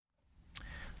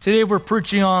Today we're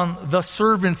preaching on the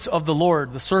servants of the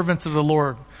Lord, the servants of the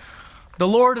Lord. The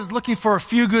Lord is looking for a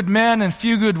few good men and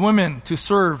few good women to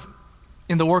serve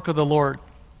in the work of the Lord.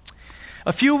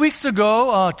 A few weeks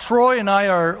ago, Troy and I,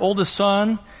 our oldest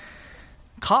son,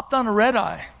 copped on a red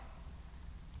eye.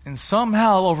 And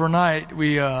somehow overnight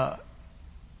we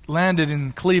landed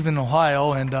in Cleveland,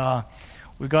 Ohio, and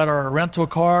we got our rental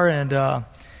car and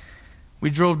we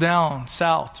drove down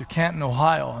south to Canton,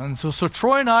 Ohio. And so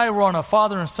Troy and I were on a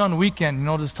father and son weekend,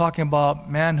 just talking about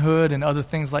manhood and other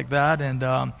things like that. And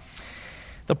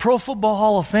the Pro Football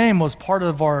Hall of Fame was part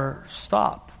of our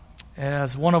stop.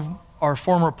 As one of our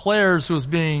former players who was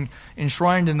being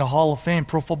enshrined in the Hall of Fame,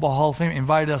 Pro Football Hall of Fame,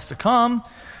 invited us to come.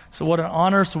 So what an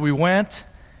honor. So we went.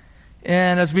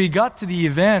 And as we got to the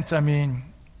event,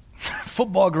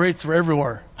 football greats were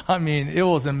everywhere. It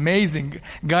was amazing.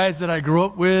 Guys that I grew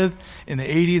up with in the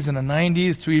 80s and the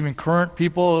 90s to even current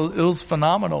people, it was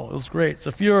phenomenal. It was great. So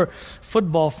if you're a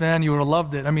football fan, you would have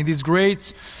loved it. These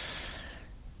greats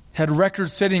had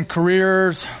record-setting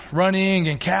careers, running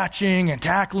and catching and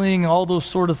tackling, all those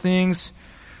sort of things.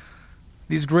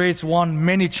 These greats won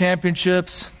many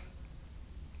championships.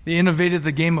 They innovated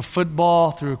the game of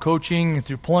football through coaching and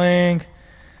through playing.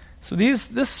 So this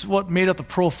is what made up the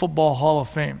Pro Football Hall of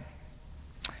Fame.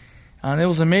 And it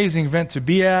was an amazing event to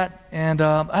be at. And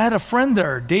I had a friend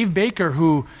there, Dave Baker,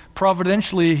 who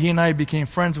providentially, he and I became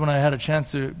friends when I had a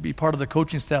chance to be part of the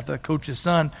coaching staff that coached his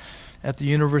son at the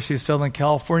University of Southern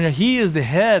California. He is the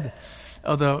head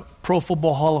of the Pro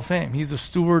Football Hall of Fame. He's a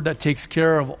steward that takes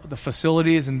care of the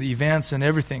facilities and the events and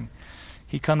everything.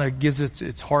 He kind of gives it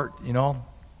its heart,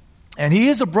 And he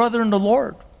is a brother in the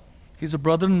Lord. He's a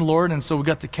brother in the Lord, and so we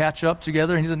got to catch up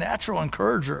together, and he's a natural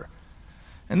encourager.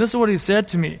 And this is what he said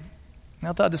to me. And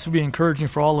I thought this would be encouraging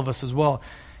for all of us as well.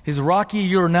 He says, Rocky,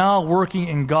 you're now working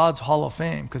in God's Hall of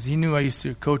Fame, because he knew I used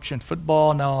to coach in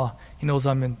football. Now he knows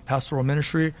I'm in pastoral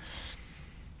ministry.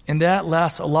 And that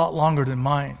lasts a lot longer than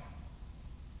mine.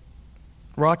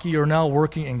 Rocky, you're now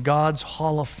working in God's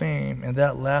Hall of Fame, and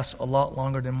that lasts a lot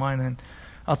longer than mine. And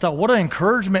I thought, what an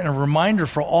encouragement and a reminder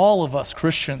for all of us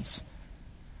Christians.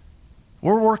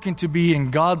 We're working to be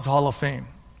in God's Hall of Fame.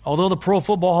 Although the Pro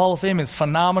Football Hall of Fame is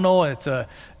phenomenal,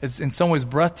 it's in some ways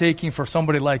breathtaking for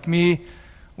somebody like me,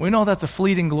 we know that's a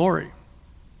fleeting glory.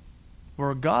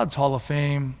 Where God's Hall of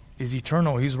Fame is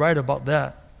eternal. He's right about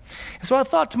that. And so I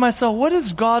thought to myself, what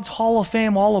is God's Hall of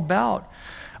Fame all about?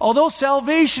 Although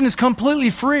salvation is completely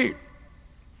free,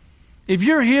 if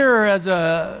you're here as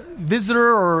a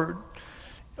visitor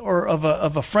or of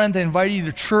a friend that invited you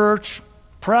to church,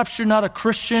 perhaps you're not a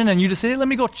Christian and you just say, hey, let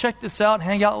me go check this out,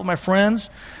 hang out with my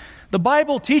friends. The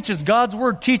Bible teaches, God's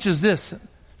Word teaches this,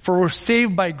 for we're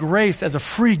saved by grace as a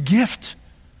free gift.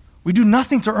 We do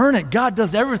nothing to earn it. God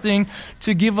does everything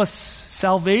to give us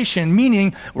salvation,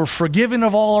 meaning we're forgiven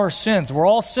of all our sins. We're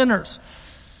all sinners.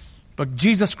 But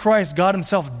Jesus Christ, God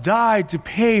Himself, died to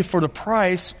pay for the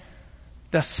price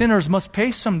that sinners must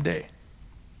pay someday.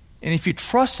 And if you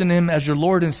trust in Him as your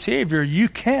Lord and Savior, you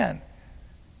can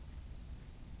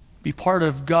be part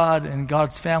of God and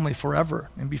God's family forever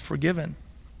and be forgiven.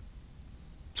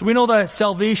 So we know that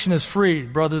salvation is free,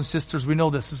 brothers and sisters. We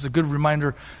know this. This is a good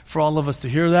reminder for all of us to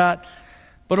hear that.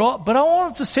 But I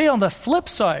wanted to say on the flip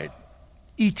side,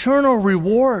 eternal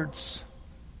rewards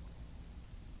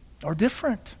are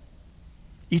different.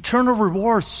 Eternal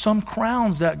rewards, some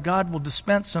crowns that God will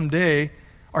dispense someday,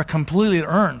 are completely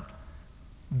earned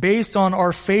based on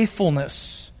our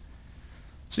faithfulness.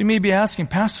 So you may be asking,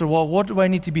 Pastor, well, what do I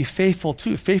need to be faithful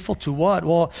to? Faithful to what?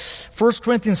 Well, 1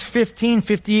 Corinthians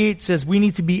 15:58 says we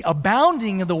need to be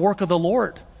abounding in the work of the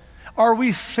Lord. Are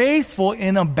we faithful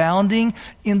in abounding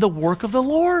in the work of the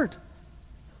Lord?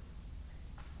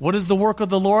 What is the work of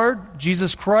the Lord?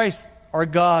 Jesus Christ, our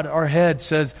God, our head,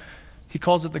 says, He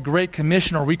calls it the Great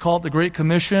Commission, or we call it the Great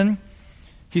Commission.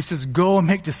 He says, go and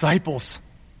make disciples.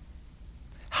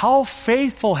 How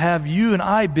faithful have you and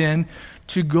I been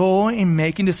to go and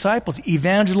making disciples,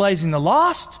 evangelizing the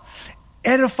lost,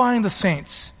 edifying the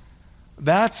saints?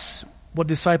 That's what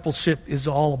discipleship is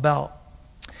all about.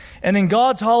 And in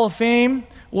God's Hall of Fame,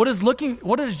 what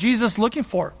is Jesus looking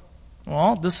for?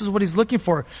 Well, this is what He's looking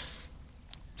for.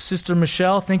 Sister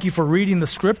Michelle, thank you for reading the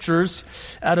scriptures.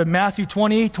 Out of Matthew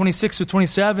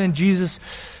 20:26-27, Jesus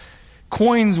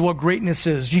coins what greatness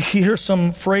is. You hear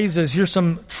some phrases, hear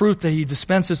some truth that He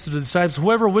dispenses to the disciples.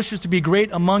 Whoever wishes to be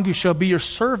great among you shall be your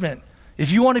servant.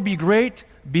 If you want to be great,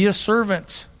 be a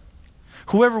servant.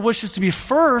 Whoever wishes to be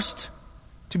first,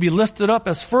 to be lifted up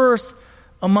as first,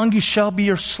 among you shall be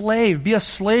your slave. Be a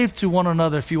slave to one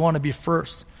another if you want to be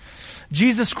first.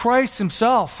 Jesus Christ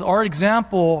himself, our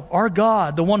example, our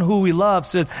God, the one who we love,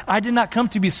 said, I did not come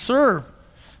to be served,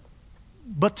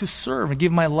 but to serve and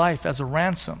give my life as a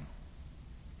ransom.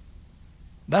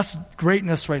 That's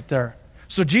greatness right there.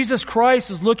 So Jesus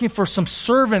Christ is looking for some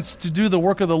servants to do the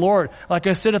work of the Lord. Like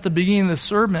I said at the beginning of the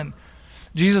sermon,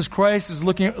 Jesus Christ is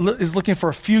looking for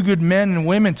a few good men and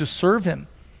women to serve him,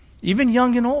 even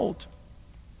young and old.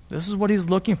 This is what he's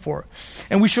looking for.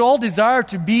 And we should all desire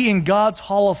to be in God's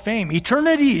hall of fame.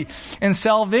 Eternity and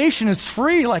salvation is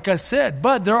free, like I said,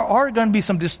 but there are going to be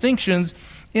some distinctions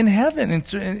in heaven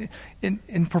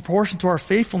in proportion to our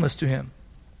faithfulness to him.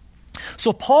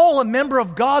 So Paul, a member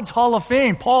of God's hall of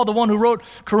fame, Paul, the one who wrote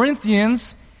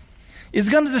Corinthians, is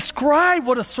going to describe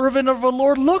what a servant of the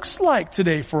Lord looks like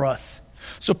today for us.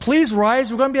 So please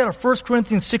rise. We're going to be out of 1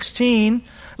 Corinthians 16.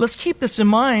 Let's keep this in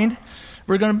mind.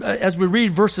 We're going to, as we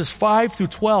read verses 5 through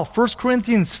 12. 1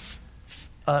 Corinthians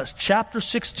chapter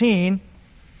 16,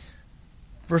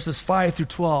 verses 5 through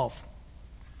 12.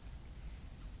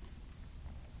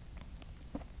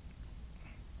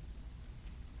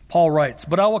 Paul writes,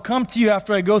 but I will come to you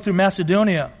after I go through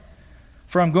Macedonia,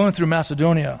 for I'm going through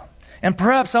Macedonia. And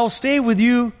perhaps I will stay with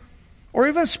you or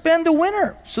even spend the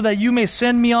winter so that you may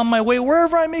send me on my way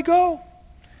wherever I may go.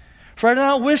 For I do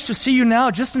not wish to see you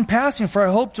now just in passing, for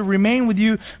I hope to remain with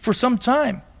you for some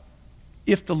time,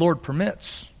 if the Lord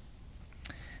permits.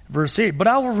 Verse 8, but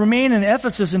I will remain in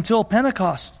Ephesus until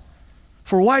Pentecost,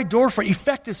 for a wide door for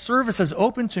effective service has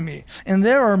opened to me, and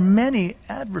there are many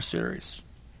adversaries.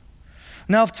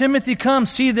 Now if Timothy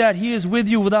comes, see that he is with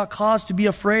you without cause to be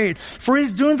afraid, for he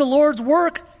is doing the Lord's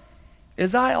work,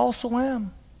 as I also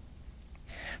am.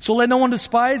 So let no one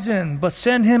despise him, but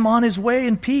send him on his way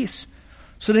in peace,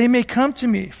 so that he may come to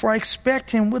me, for I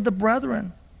expect him with the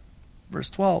brethren. Verse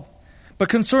 12. But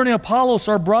concerning Apollos,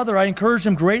 our brother, I encouraged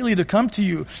him greatly to come to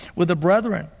you with the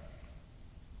brethren.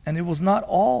 And it was not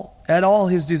at all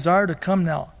his desire to come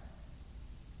now,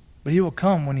 but he will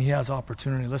come when he has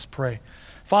opportunity. Let's pray.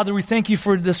 Father, we thank you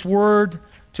for this word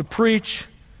to preach.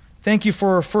 Thank you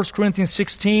for 1 Corinthians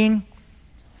 16.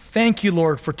 Thank you,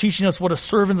 Lord, for teaching us what a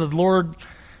servant of the Lord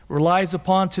relies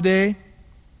upon today.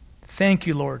 Thank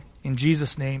you, Lord. In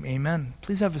Jesus' name, amen.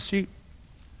 Please have a seat.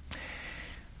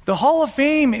 The Hall of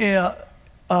Fame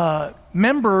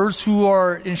members who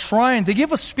are enshrined, they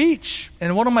give a speech.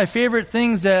 And one of my favorite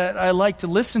things that I like to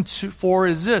listen to for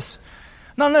is this.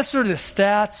 Not necessarily the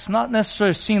stats, not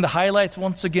necessarily seeing the highlights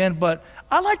once again, but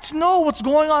I like to know what's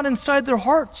going on inside their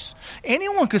hearts.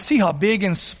 Anyone could see how big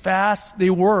and fast they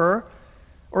were,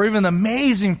 or even the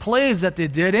amazing plays that they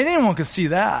did. Anyone could see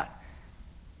that.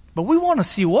 But we want to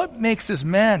see what makes this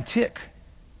man tick.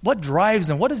 What drives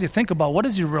him? What does he think about? What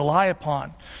does he rely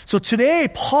upon? So today,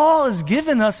 Paul has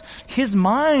given us his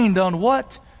mind on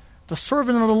what the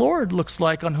servant of the Lord looks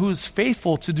like, on who's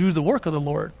faithful to do the work of the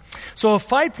Lord. So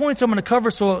 5 points I'm going to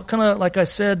cover. So kind of like I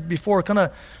said before, kind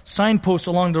of signposts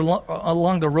along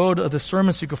the road of the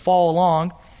sermon so you can follow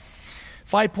along.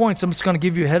 5 points I'm just going to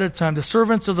give you ahead of time. The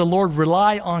servants of the Lord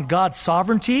rely on God's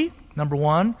sovereignty, number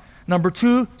 1. Number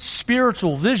 2,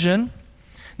 spiritual vision.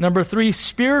 Number 3,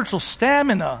 spiritual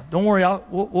stamina. Don't worry,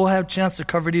 we'll have a chance to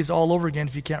cover these all over again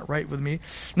if you can't write with me.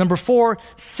 Number 4,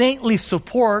 saintly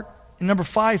support. And number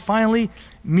 5, finally,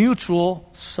 mutual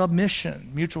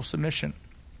submission. Mutual submission.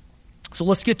 So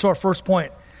let's get to our first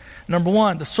point. Number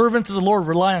 1, the servants of the Lord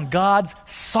rely on God's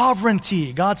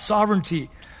sovereignty. God's sovereignty.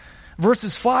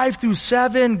 Verses 5 through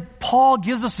 7, Paul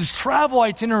gives us his travel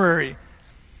itinerary.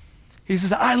 He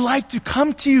says, I like to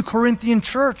come to you, Corinthian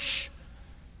church.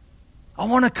 I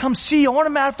want to come see you.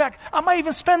 Matter of fact, I might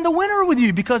even spend the winter with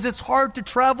you because it's hard to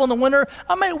travel in the winter.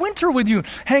 I might winter with you,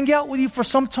 hang out with you for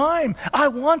some time. I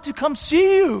want to come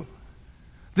see you.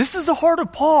 This is the heart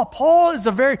of Paul. Paul is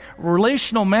a very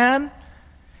relational man.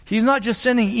 He's not just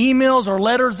sending emails or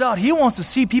letters out. He wants to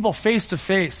see people face to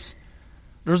face.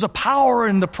 There's a power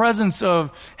in the presence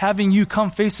of having you come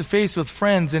face to face with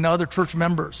friends and other church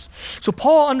members. So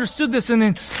Paul understood this, and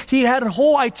then he had a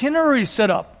whole itinerary set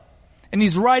up. And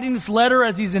he's writing this letter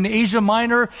as he's in Asia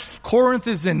Minor. Corinth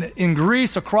is in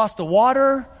Greece, across the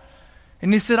water.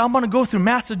 And he said, I'm going to go through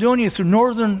Macedonia, through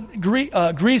northern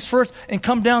Greece first, and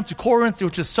come down to Corinth,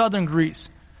 which is southern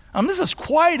Greece. This is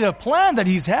quite a plan that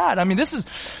he's had. This is,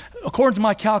 according to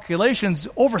my calculations,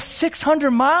 over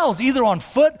 600 miles, either on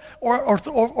foot or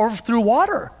through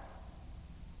water.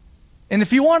 And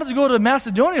if he wanted to go to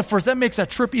Macedonia first, that makes that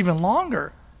trip even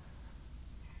longer.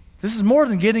 This is more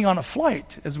than getting on a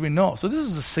flight, as we know. So this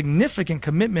is a significant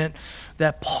commitment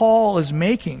that Paul is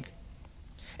making.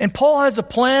 And Paul has a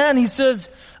plan. He says,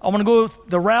 I want to go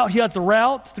the route. He has the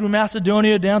route through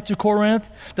Macedonia down to Corinth.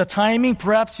 The timing,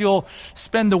 perhaps he'll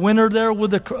spend the winter there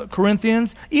with the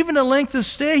Corinthians. Even the length of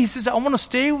stay, he says, I want to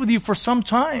stay with you for some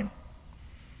time.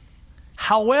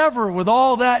 However, with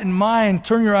all that in mind,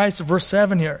 turn your eyes to verse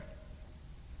 7 here.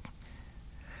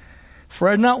 For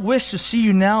I do not wish to see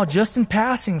you now just in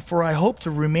passing, for I hope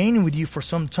to remain with you for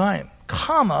some time.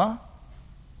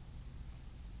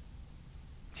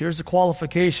 Here's the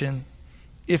qualification,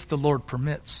 if the Lord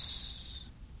permits.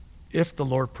 If the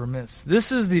Lord permits.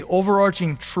 This is the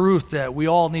overarching truth that we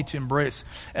all need to embrace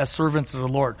as servants of the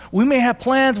Lord. We may have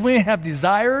plans, we may have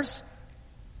desires.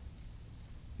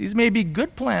 These may be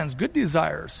good plans, good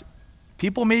desires.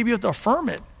 People may be able to affirm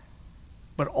it.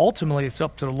 But ultimately, it's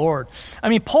up to the Lord. I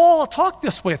mean, Paul talked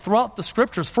this way throughout the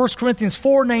Scriptures. 1 Corinthians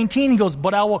 4:19, he goes,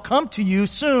 but I will come to you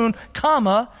soon,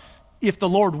 if the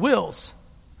Lord wills.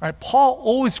 Right? Paul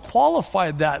always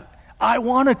qualified that. I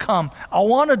want to come. I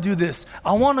want to do this.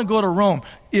 I want to go to Rome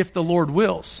if the Lord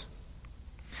wills.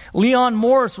 Leon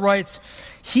Morris writes,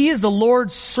 he is the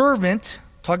Lord's servant,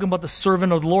 talking about the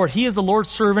servant of the Lord. He is the Lord's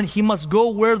servant. He must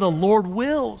go where the Lord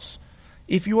wills.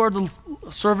 If you are the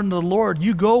servant of the Lord,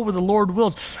 you go where the Lord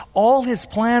wills. All his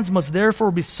plans must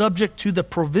therefore be subject to the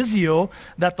provisio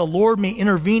that the Lord may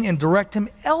intervene and direct him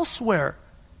elsewhere.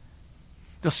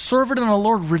 The servant of the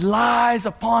Lord relies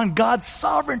upon God's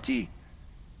sovereignty.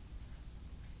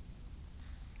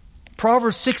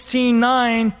 Proverbs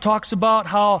 16:9 talks about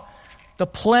how the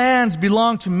plans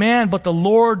belong to man, but the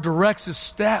Lord directs his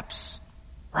steps.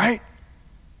 Right?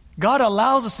 God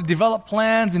allows us to develop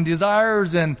plans and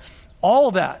desires and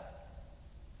all that.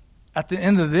 At the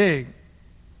end of the day,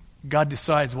 God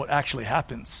decides what actually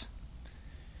happens.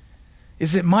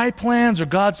 Is it my plans or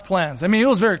God's plans? I mean, it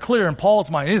was very clear in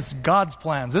Paul's mind. It's God's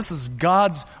plans. This is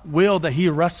God's will that he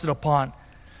rested upon.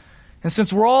 And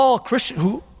since we're all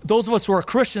Christian, those of us who are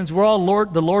Christians, we're all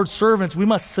the Lord's servants, we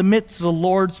must submit to the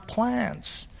Lord's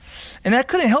plans. And I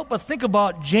couldn't help but think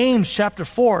about James chapter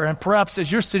 4. And perhaps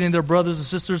as you're sitting there, brothers and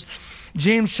sisters,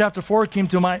 James chapter 4 came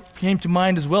to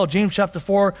mind as well. James chapter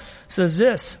 4 says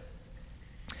this.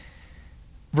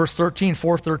 Verse 13,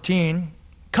 4:13.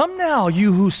 Come now,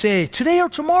 you who say, today or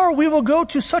tomorrow we will go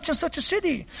to such and such a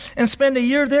city and spend a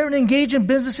year there and engage in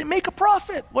business and make a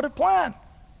profit. What a plan.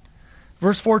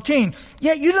 Verse 14.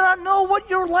 Yet you do not know what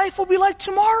your life will be like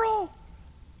tomorrow.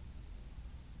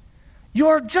 You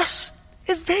are just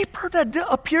a vapor that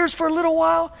appears for a little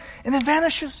while and then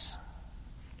vanishes.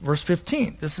 Verse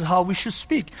 15, this is how we should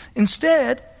speak.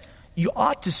 Instead, you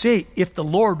ought to say, if the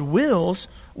Lord wills,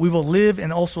 we will live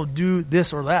and also do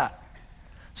this or that.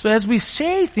 So as we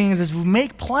say things, as we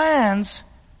make plans,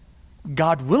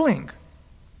 God willing,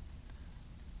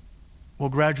 we'll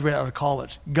graduate out of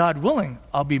college. God willing,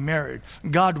 I'll be married.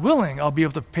 God willing, I'll be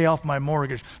able to pay off my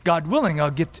mortgage. God willing,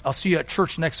 I'll see you at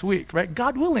church next week, right?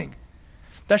 God willing.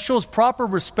 That shows proper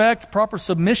respect, proper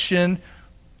submission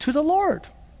to the Lord.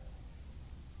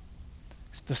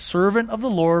 The servant of the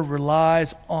Lord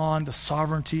relies on the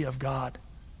sovereignty of God.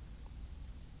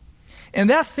 And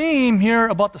that theme here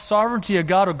about the sovereignty of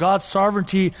God or God's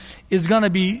sovereignty is going to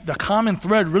be the common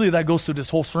thread really that goes through this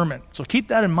whole sermon. So keep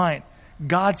that in mind.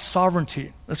 God's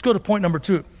sovereignty. Let's go to point number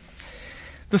 2.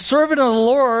 The servant of the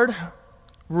Lord,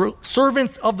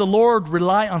 servants of the Lord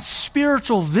rely on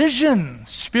spiritual vision,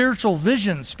 spiritual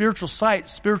sight,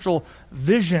 spiritual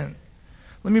vision.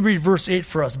 Let me read verse 8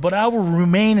 for us. But I will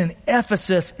remain in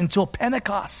Ephesus until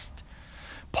Pentecost.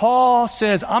 Paul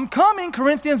says, I'm coming,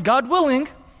 Corinthians, God willing,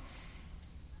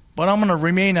 but I'm going to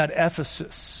remain at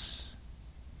Ephesus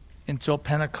until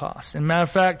Pentecost. And matter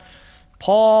of fact,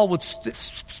 Paul would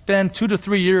spend 2 to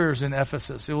 3 years in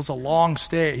Ephesus. It was a long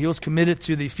stay. He was committed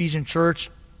to the Ephesian church.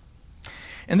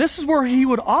 And this is where he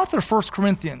would author 1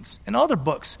 Corinthians and other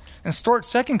books and start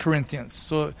 2 Corinthians.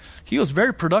 So he was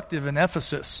very productive in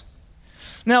Ephesus.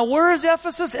 Now, where is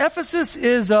Ephesus? Ephesus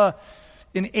is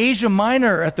in Asia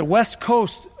Minor at the west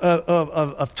coast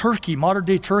of Turkey,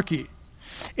 modern-day Turkey.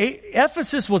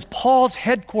 Ephesus was Paul's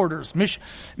headquarters,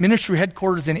 ministry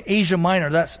headquarters in Asia Minor.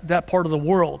 That's that part of the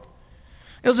world.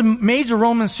 It was a major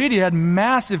Roman city. It had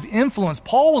massive influence.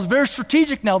 Paul was very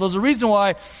strategic now. There's a reason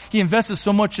why he invested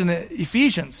so much in the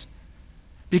Ephesians.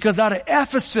 Because out of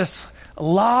Ephesus, a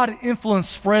lot of influence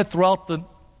spread throughout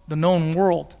the known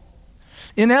world.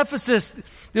 In Ephesus,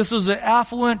 this was an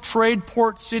affluent trade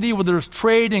port city where there was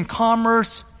trade and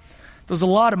commerce. There was a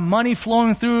lot of money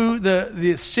flowing through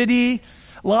the city.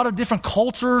 A lot of different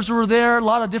cultures were there. A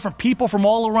lot of different people from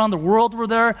all around the world were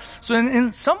there. So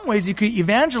in some ways, you could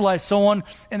evangelize someone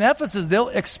in Ephesus.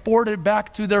 They'll export it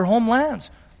back to their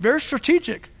homelands. Very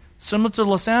strategic, similar to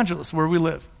Los Angeles, where we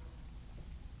live.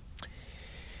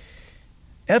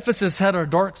 Ephesus had a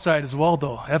dark side as well,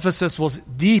 though. Ephesus was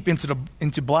deep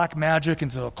into black magic,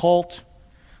 into occult,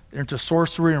 into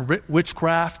sorcery and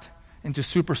witchcraft, into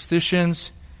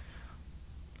superstitions.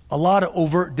 A lot of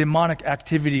overt demonic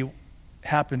activity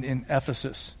happened in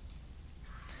Ephesus.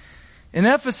 In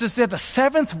Ephesus, they had the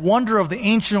seventh wonder of the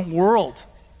ancient world,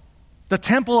 the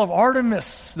temple of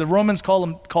Artemis. The Romans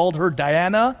called her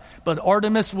Diana, but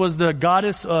Artemis was the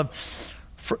goddess of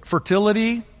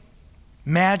fertility,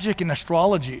 magic, and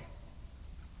astrology.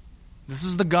 This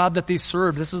is the God that they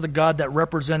served. This is the God that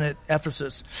represented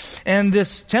Ephesus. And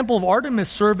this temple of Artemis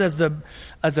served as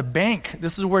a bank.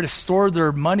 This is where to store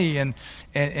their money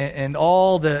and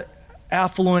all the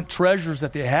affluent treasures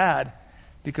that they had,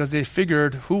 because they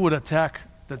figured, who would attack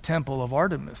the temple of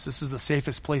Artemis? This is the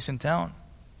safest place in town.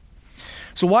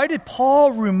 So why did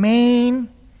Paul remain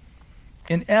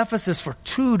in Ephesus for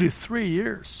 2 to 3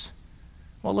 years?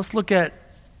 Well, let's look at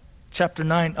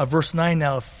verse 9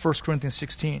 now of 1 Corinthians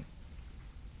 16.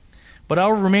 But I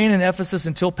will remain in Ephesus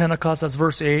until Pentecost, that's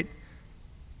verse 8,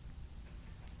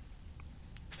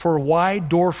 for a wide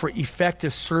door for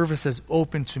effective service is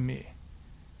open to me.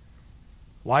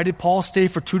 Why did Paul stay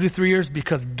for 2 to 3 years?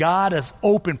 Because God has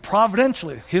opened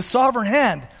providentially, His sovereign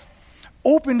hand,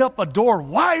 opened up a door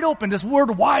wide open. This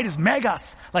word wide is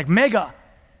megas, like mega.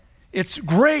 It's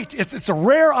great. It's a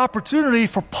rare opportunity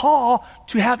for Paul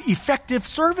to have effective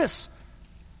service.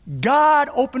 God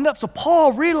opened up. So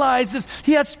Paul realizes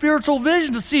he had spiritual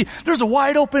vision to see there's a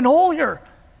wide open hole here.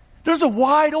 There's a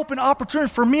wide open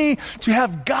opportunity for me to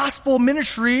have gospel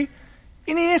ministry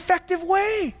in an effective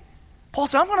way. Paul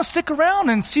said, I'm going to stick around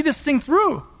and see this thing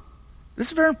through. This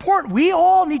is very important. We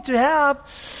all need to have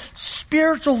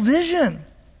spiritual vision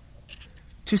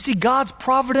to see God's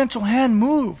providential hand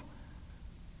move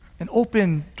and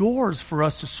open doors for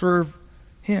us to serve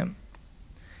Him.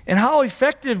 And how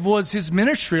effective was his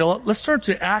ministry? Let's turn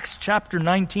to Acts chapter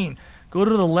 19. Go to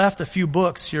the left a few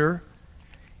books here.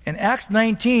 And Acts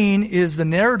 19 is the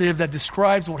narrative that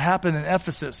describes what happened in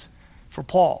Ephesus for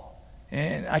Paul.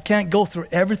 And I can't go through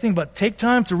everything, but take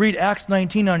time to read Acts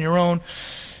 19 on your own,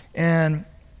 and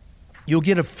you'll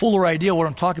get a fuller idea of what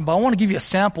I'm talking about. I want to give you a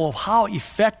sample of how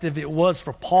effective it was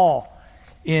for Paul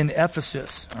in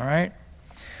Ephesus. All right?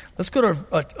 Let's go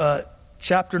to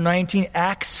chapter 19,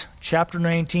 Acts chapter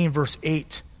 19, verse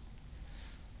 8.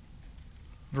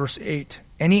 Verse 8.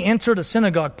 And he entered a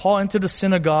synagogue. Paul entered a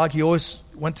synagogue. He always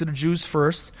went to the Jews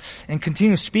first, and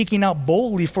continued speaking out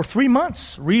boldly for 3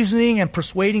 months, reasoning and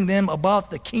persuading them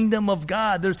about the kingdom of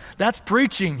God. That's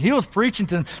preaching. He was preaching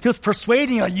to them. He was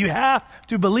persuading them. You have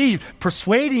to believe.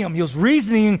 Persuading them. He was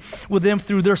reasoning with them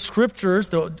through their scriptures,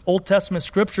 the Old Testament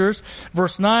scriptures.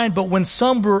 Verse 9, but when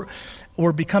some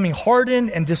were becoming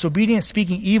hardened and disobedient,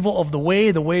 speaking evil of the way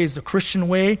is the Christian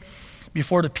way,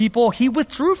 before the people, he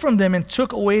withdrew from them and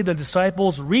took away the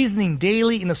disciples, reasoning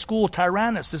daily in the school of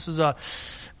Tyrannus. This is a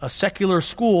secular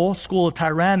school of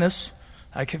Tyrannus.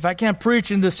 If I can't preach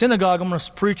in the synagogue, I'm going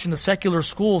to preach in the secular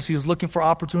schools. He was looking for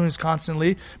opportunities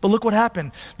constantly. But look what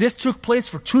happened. This took place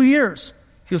for 2 years.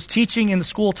 He was teaching in the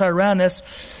school of Tyrannus,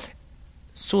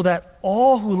 so that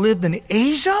all who lived in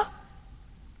Asia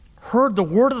heard the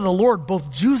word of the Lord,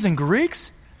 both Jews and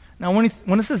Greeks. Now, when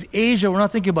it says Asia, we're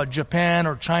not thinking about Japan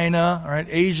or China, all right?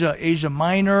 Asia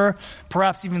Minor,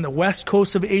 perhaps even the west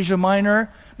coast of Asia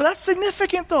Minor. But that's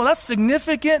significant, though. That's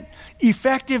significant,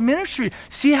 effective ministry.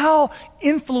 See how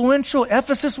influential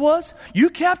Ephesus was? You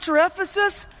capture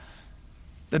Ephesus,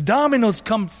 the dominoes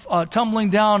come tumbling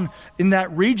down in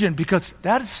that region, because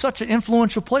that is such an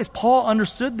influential place. Paul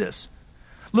understood this.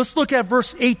 Let's look at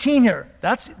verse 18 here.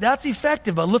 That's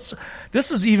effective, but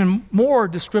this is even more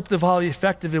descriptive of how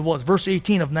effective it was. Verse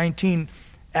 18 of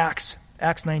Acts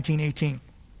 19:18.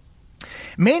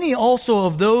 Many also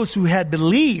of those who had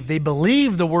believed, they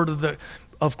believed the word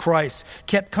of Christ,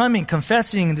 kept coming,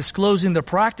 confessing and disclosing their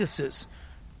practices.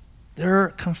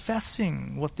 They're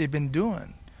confessing what they've been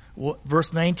doing.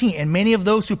 Verse 19, and many of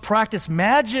those who practice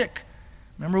magic,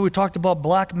 remember we talked about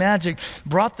black magic,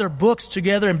 brought their books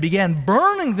together and began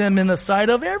burning them in the sight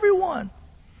of everyone.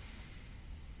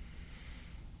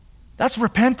 That's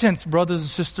repentance, brothers and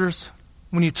sisters.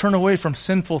 When you turn away from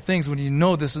sinful things, when you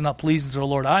know this is not pleasing to the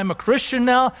Lord. I'm a Christian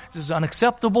now. This is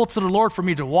unacceptable to the Lord for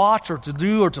me to watch or to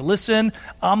do or to listen.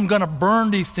 I'm going to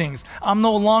burn these things. I'm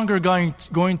no longer going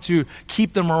to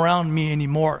keep them around me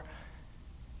anymore.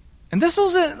 And this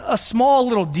wasn't a small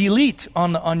little delete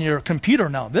on your computer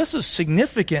now. This is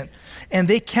significant. And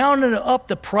they counted up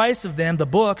the price of them, the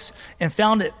books, and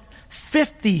found it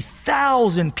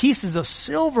 50,000 pieces of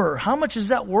silver. How much is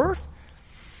that worth?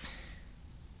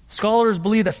 Scholars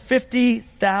believe that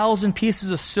 50,000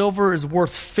 pieces of silver is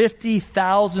worth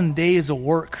 50,000 days of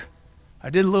work. I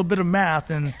did a little bit of math,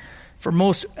 and for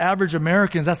most average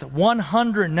Americans, that's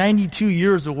 192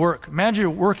 years of work. Imagine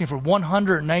you're working for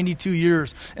 192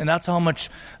 years, and that's how much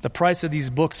the price of these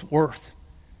books were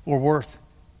worth.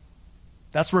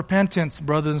 That's repentance,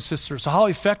 brothers and sisters. So how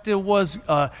effective was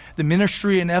the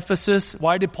ministry in Ephesus?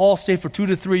 Why did Paul stay for 2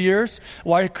 to 3 years?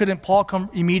 Why couldn't Paul come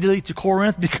immediately to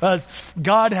Corinth? Because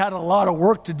God had a lot of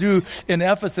work to do in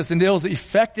Ephesus, and it was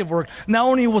effective work. Not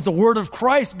only was the word of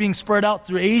Christ being spread out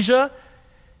through Asia,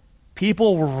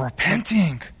 people were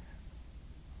repenting.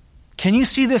 Can you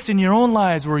see this in your own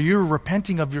lives where you're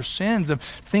repenting of your sins, of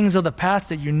things of the past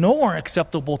that you know aren't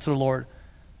acceptable to the Lord?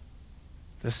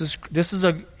 This is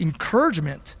an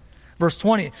encouragement. Verse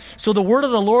 20. So the word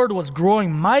of the Lord was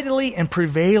growing mightily and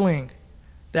prevailing.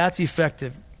 That's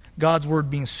effective. God's word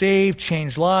being saved,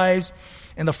 changed lives,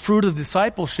 and the fruit of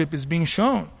discipleship is being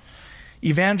shown.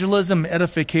 Evangelism,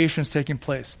 edification is taking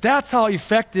place. That's how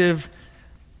effective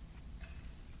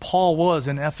Paul was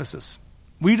in Ephesus.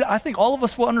 I think all of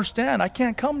us will understand. I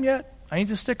can't come yet. I need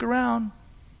to stick around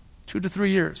 2 to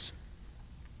 3 years.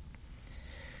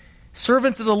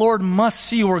 Servants of the Lord must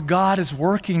see where God is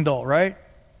working, though, right?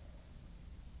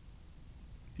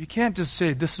 You can't just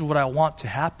say, this is what I want to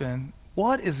happen.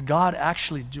 What is God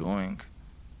actually doing?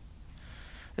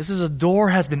 This is a door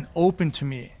has been opened to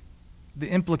me. The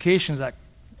implication is that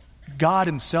God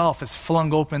himself has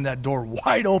flung open that door,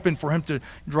 wide open for him to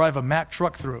drive a Mack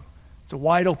truck through. It's a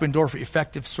wide open door for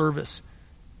effective service.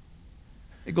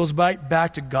 It goes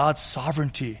back to God's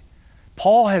sovereignty.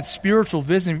 Paul had spiritual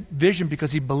vision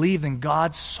because he believed in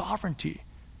God's sovereignty.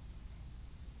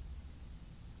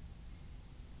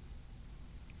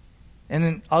 And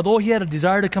then, although he had a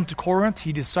desire to come to Corinth,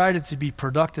 he decided to be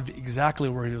productive exactly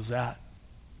where he was at.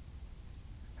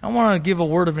 I want to give a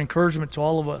word of encouragement to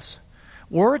all of us.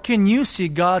 Where can you see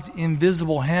God's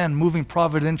invisible hand moving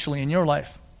providentially in your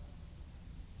life?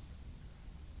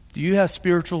 Do you have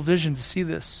spiritual vision to see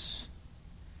this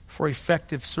for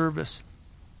effective service?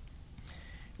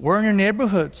 Where in your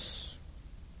neighborhoods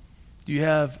do you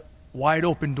have wide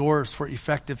open doors for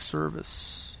effective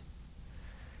service?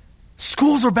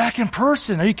 Schools are back in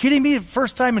person. Are you kidding me?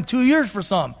 First time in 2 years for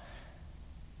some.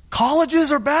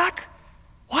 Colleges are back?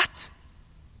 What?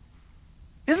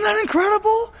 Isn't that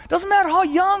incredible? Doesn't matter how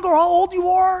young or how old you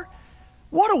are.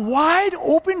 What a wide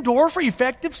open door for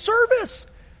effective service.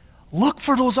 Look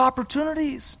for those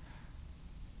opportunities.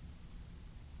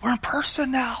 We're in person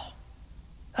now.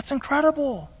 That's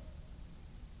incredible.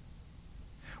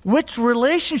 Which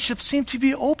relationships seem to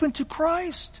be open to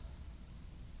Christ?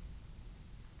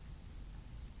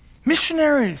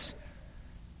 Missionaries.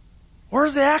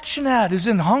 Where's the action at? Is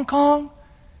it in Hong Kong?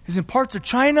 Is it in parts of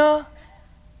China?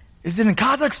 Is it in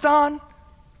Kazakhstan?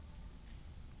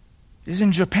 Is it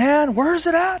in Japan? Where is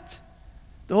it at?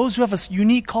 Those who have a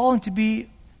unique calling to be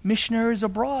missionaries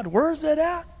abroad. Where is it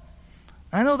at?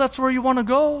 I know that's where you want to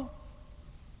go.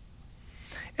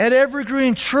 At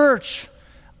Evergreen Church,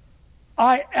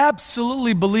 I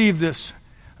absolutely believe this.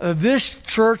 This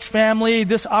church family,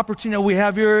 this opportunity we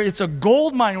have here, it's a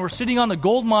gold mine. We're sitting on the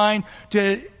gold mine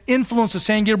to influence the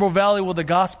San Gabriel Valley with the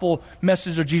gospel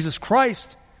message of Jesus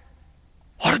Christ.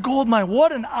 What a gold mine.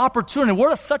 What an opportunity.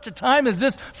 What such a time is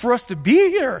this for us to be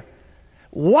here?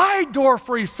 Wide door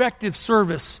for effective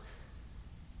service.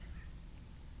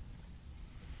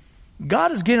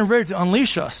 God is getting ready to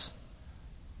unleash us.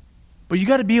 But you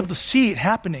got to be able to see it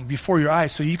happening before your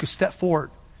eyes so you can step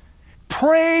forward.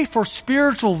 Pray for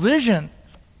spiritual vision.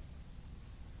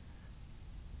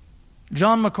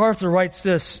 John MacArthur writes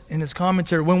this in his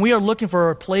commentary. When we are looking for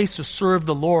a place to serve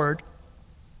the Lord,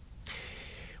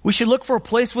 we should look for a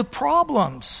place with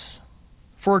problems,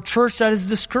 for a church that is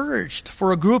discouraged,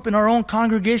 for a group in our own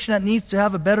congregation that needs to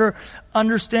have a better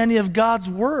understanding of God's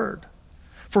Word,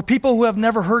 for people who have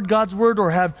never heard God's Word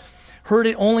or have heard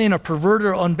it only in a perverted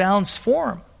or unbalanced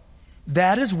form.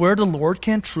 That is where the Lord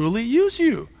can truly use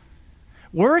you.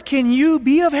 Where can you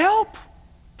be of help?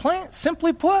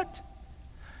 Simply put,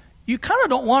 you kind of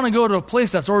don't want to go to a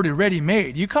place that's already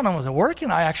ready-made. You kind of want to say, where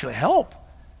can I actually help?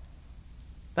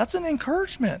 That's an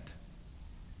encouragement.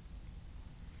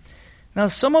 Now,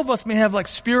 some of us may have like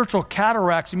spiritual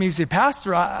cataracts. You may say,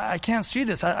 Pastor, I can't see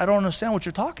this. I don't understand what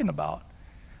you're talking about.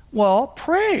 Well,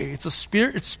 pray. It's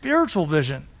spiritual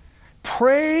vision.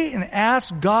 Pray and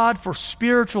ask God for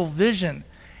spiritual vision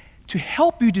to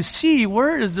help you to see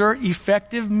where is there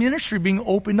effective ministry being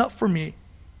opened up for me.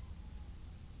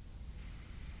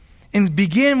 And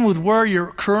begin with where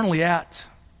you're currently at.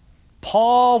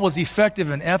 Paul was effective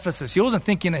in Ephesus. He wasn't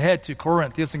thinking ahead to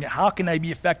Corinth. He was thinking, how can I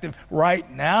be effective right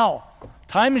now?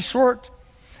 Time is short,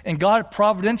 and God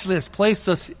providentially has placed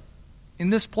us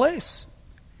in this place,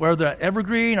 whether at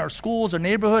Evergreen, our schools, our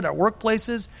neighborhood, our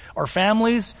workplaces, our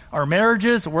families, our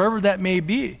marriages, wherever that may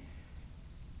be.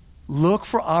 Look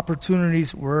for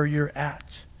opportunities where you're at.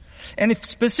 And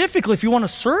specifically, if you want to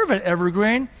serve at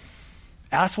Evergreen,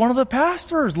 ask one of the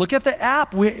pastors. Look at the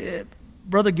app.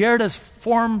 Brother Garrett has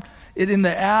formed it in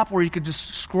the app where you could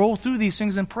just scroll through these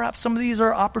things, and perhaps some of these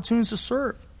are opportunities to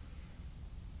serve.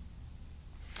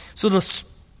 So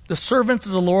the servants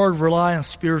of the Lord rely on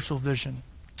spiritual vision.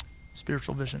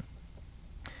 Spiritual vision.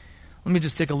 Let me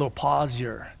just take a little pause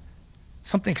here.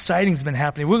 Something exciting has been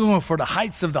happening. We're going from the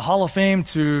heights of the Hall of Fame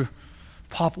to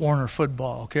Pop Warner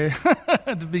football, okay?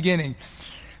 At the beginning.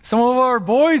 Some of our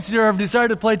boys here have decided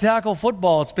to play tackle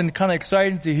football. It's been kind of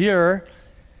exciting to hear,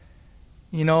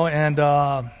 and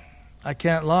I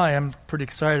can't lie, I'm pretty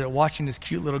excited at watching these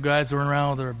cute little guys run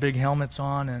around with their big helmets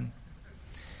on. And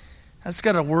I just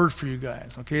got a word for you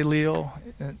guys, okay, Leo?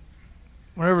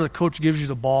 Whenever the coach gives you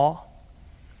the ball,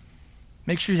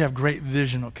 make sure you have great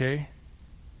vision, okay?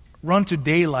 Run to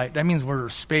daylight. That means where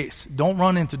there's space. Don't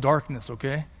run into darkness,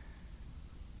 okay?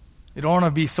 You don't want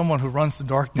to be someone who runs to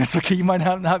darkness, okay? You might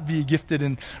not be gifted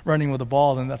in running with a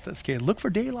ball, then that's okay. Look for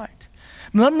daylight.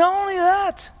 Not only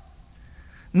that,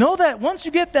 know that once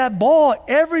you get that ball,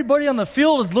 everybody on the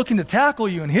field is looking to tackle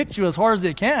you and hit you as hard as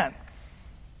they can.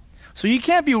 So you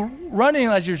can't be running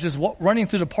as you're just running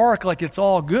through the park like it's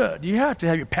all good. You have to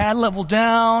have your pad level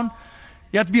down.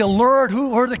 You have to be alert.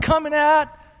 Who are they coming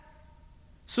at?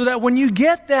 So that when you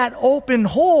get that open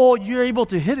hole, you're able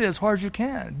to hit it as hard as you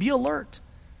can. Be alert.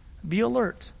 Be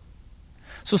alert.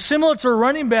 So similar to a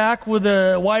running back with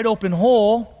a wide open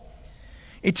hole,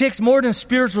 it takes more than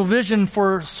spiritual vision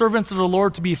for servants of the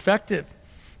Lord to be effective.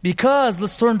 Because,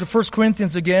 let's turn to 1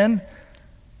 Corinthians again,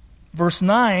 verse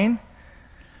 9.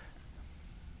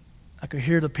 I could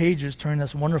hear the pages turning.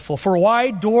 That's wonderful. For a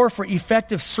wide door for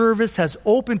effective service has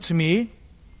opened to me.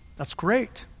 That's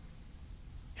great.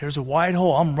 Here's a wide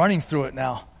hole. I'm running through it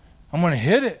now. I'm going to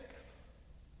hit it.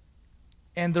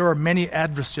 And there are many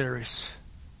adversaries.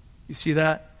 You see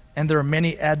that? And there are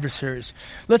many adversaries.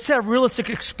 Let's have realistic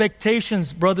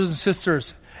expectations, brothers and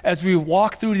sisters, as we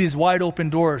walk through these wide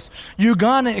open doors. You're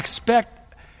going to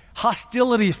expect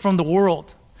hostility from the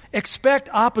world. Expect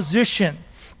opposition.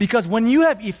 Because when you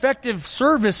have effective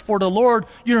service for the Lord,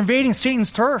 you're invading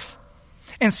Satan's turf.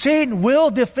 And Satan will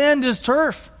defend his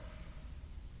turf.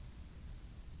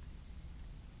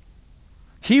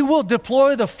 He will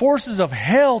deploy the forces of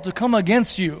hell to come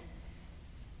against you.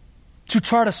 To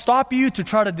try to stop you, to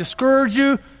try to discourage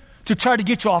you, to try to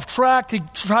get you off track, to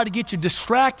try to get you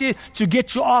distracted, to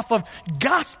get you off of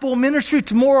gospel ministry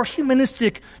to more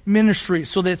humanistic ministry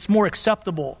so that it's more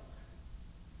acceptable.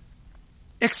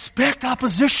 Expect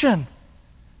opposition.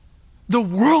 The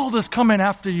world is coming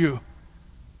after you.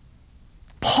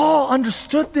 Paul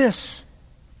understood this.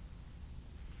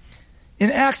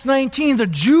 In Acts 19, the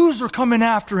Jews are coming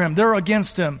after him. They're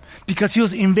against him because he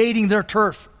was invading their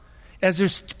turf as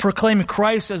they're proclaiming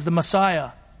Christ as the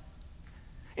Messiah.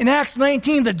 In Acts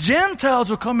 19, the Gentiles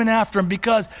were coming after him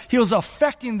because he was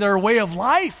affecting their way of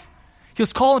life. He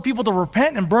was calling people to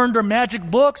repent and burn their magic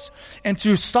books and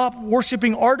to stop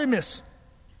worshiping Artemis.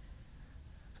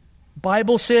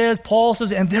 Bible says, Paul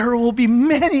says, and there will be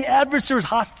many adversaries,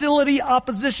 hostility,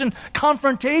 opposition,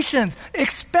 confrontations.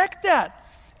 Expect that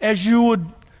as you would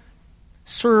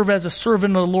serve as a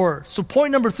servant of the Lord. So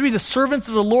point number 3, the servants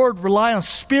of the Lord rely on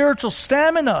spiritual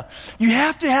stamina. You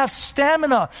have to have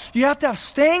stamina. You have to have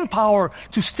staying power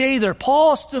to stay there.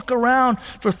 Paul stuck around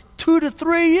for 2 to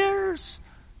 3 years.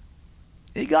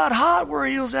 It got hot where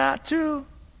he was at too.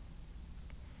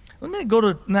 Let me go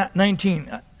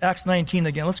to Acts 19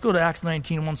 again. Let's go to Acts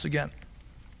 19 once again.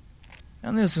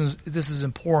 And this is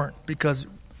important because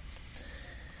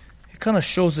it kind of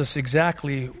shows us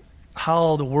exactly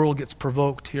how the world gets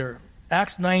provoked here.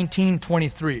 Acts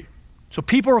 19:23. So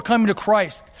people were coming to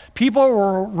Christ. People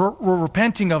were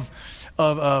repenting of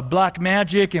black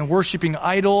magic and worshiping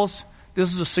idols.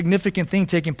 This is a significant thing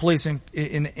taking place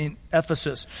in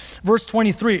Ephesus. Verse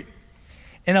 23.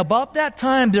 And about that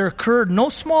time there occurred no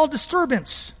small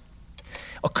disturbance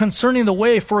concerning the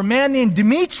way, for a man named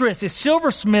Demetrius, a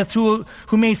silversmith who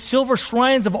made silver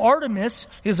shrines of Artemis,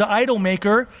 is an idol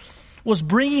maker, was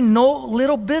bringing no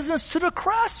little business to the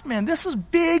craftsmen. This is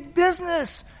big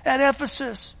business at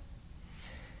Ephesus.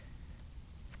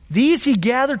 These he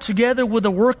gathered together with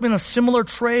the workmen of similar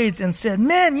trades and said,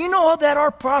 men, you know that our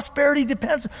prosperity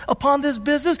depends upon this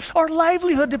business. Our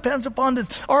livelihood depends upon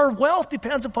this. Our wealth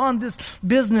depends upon this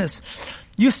business.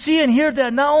 You see and hear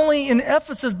that not only in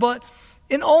Ephesus, but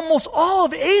in almost all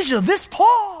of Asia. This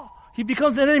Paul, he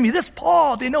becomes an enemy. This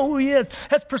Paul, they know who he is,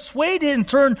 has persuaded and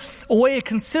turned away a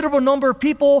considerable number of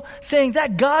people, saying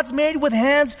that gods made with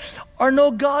hands are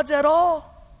no gods at all.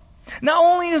 Not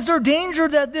only is there danger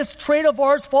that this trade of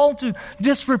ours fall into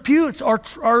disrepute,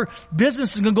 our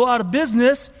business is going to go out of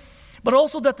business, but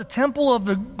also that the temple of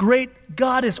the great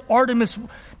goddess Artemis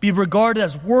be regarded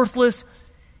as worthless,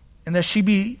 and that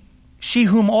she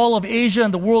whom all of Asia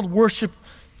and the world worship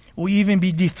will even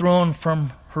be dethroned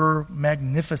from her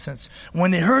magnificence. When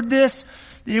they heard this,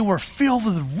 they were filled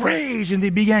with rage, and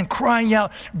they began crying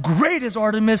out, great is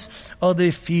Artemis of the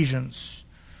Ephesians.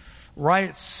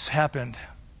 Riots happened.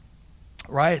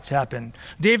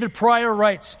 David Pryor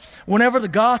writes, whenever the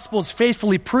gospel is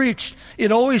faithfully preached,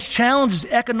 it always challenges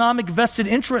economic vested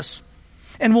interests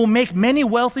and will make many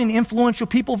wealthy and influential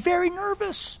people very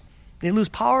nervous. They lose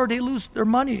power, they lose their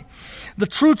money. The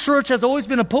true church has always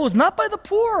been opposed not by the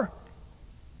poor,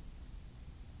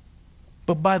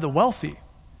 but by the wealthy.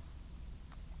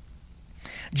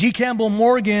 G. Campbell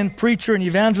Morgan, preacher and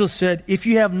evangelist, said, if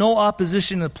you have no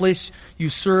opposition in the place you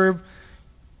serve,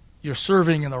 you're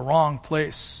serving in the wrong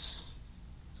place.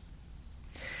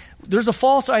 There's a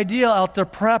false idea out there,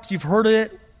 perhaps you've heard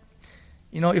it.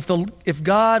 You know, if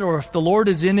God or if the Lord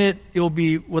is in it, it will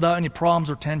be without any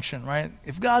problems or tension, right?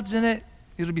 If God's in it,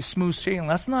 it'll be smooth sailing.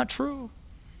 That's not true.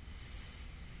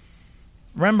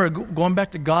 Remember, going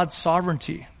back to God's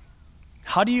sovereignty.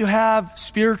 How do you have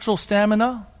spiritual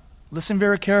stamina? Listen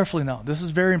very carefully now. This is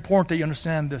very important that you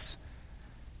understand this.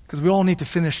 Because we all need to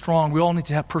finish strong. We all need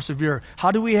to have persevere.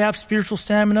 How do we have spiritual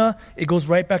stamina? It goes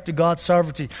right back to God's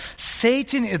sovereignty.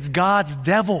 Satan is God's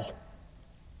devil.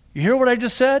 You hear what I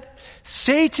just said?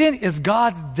 Satan is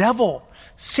God's devil.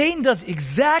 Satan does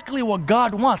exactly what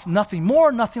God wants. Nothing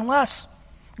more, nothing less.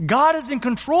 God is in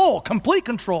control, complete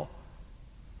control.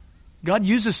 God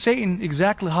uses Satan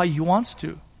exactly how he wants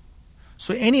to.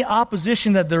 So any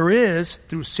opposition that there is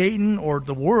through Satan or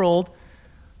the world,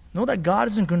 know that God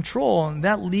is in control, and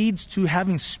that leads to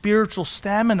having spiritual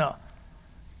stamina.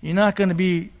 You're not going to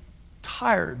be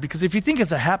tired, because if you think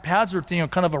it's a haphazard thing or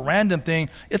kind of a random thing,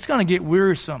 it's going to get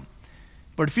wearisome.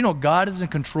 But if you know God is in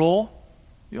control,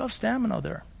 you have stamina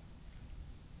there.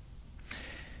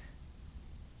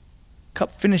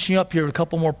 Finishing up here with a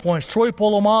couple more points. Troy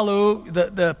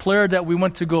Polamalu, the player that we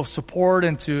went to go support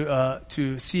and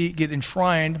to see get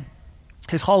enshrined,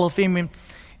 his Hall of Fame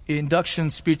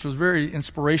induction speech was very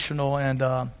inspirational,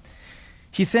 and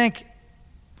he thanked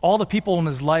all the people in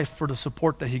his life for the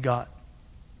support that he got.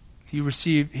 He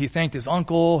thanked his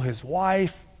uncle, his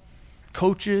wife,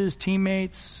 coaches,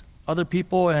 teammates, other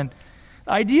people, and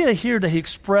the idea here that he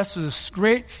expressed is this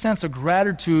great sense of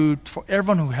gratitude for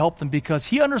everyone who helped him, because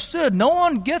he understood no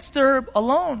one gets there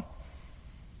alone.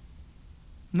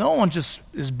 No one just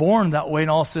is born that way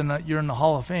and all of a sudden you're in the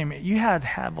Hall of Fame. You had to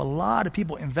have a lot of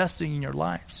people investing in your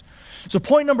lives. So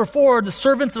point number 4, the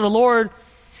servants of the Lord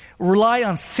rely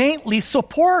on saintly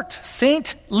support.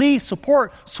 Saintly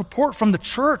support. Support from the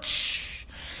church.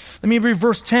 Let me read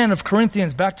verse 10 of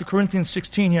Corinthians, back to Corinthians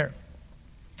 16 here.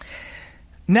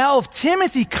 Now if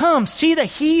Timothy comes, see that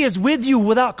he is with you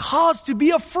without cause to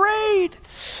be afraid.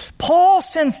 Paul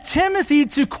sends Timothy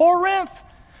to Corinth.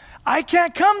 I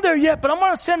can't come there yet, but I'm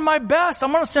going to send my best.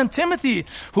 I'm going to send Timothy.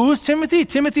 Who is Timothy?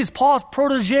 Timothy is Paul's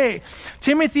protege.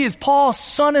 Timothy is Paul's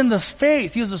son in the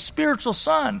faith. He was a spiritual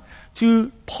son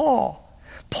to Paul.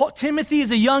 Timothy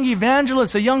is a young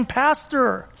evangelist, a young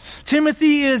pastor.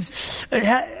 Timothy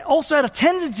also had a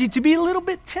tendency to be a little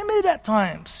bit timid at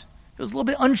times. He was a little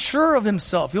bit unsure of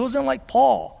himself. He wasn't like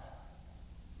Paul,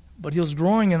 but he was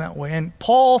growing in that way. And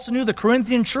Paul also knew the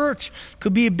Corinthian church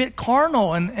could be a bit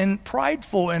carnal and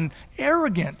prideful and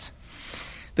arrogant.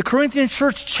 The Corinthian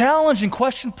church challenged and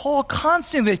questioned Paul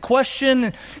constantly. They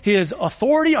questioned his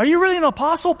authority. Are you really an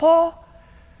apostle, Paul?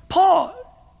 Paul,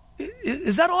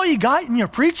 is that all you got in your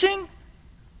preaching?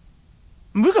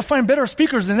 I mean, we could find better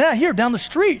speakers than that here down the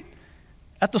street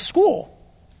at the school.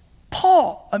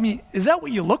 Paul, I mean, is that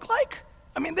what you look like?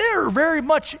 I mean, they're very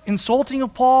much insulting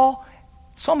of Paul,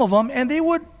 some of them, and they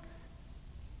would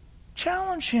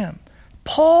challenge him.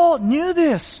 Paul knew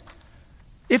this.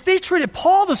 If they treated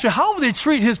Paul this way, how would they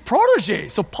treat his protege?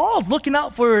 So Paul's looking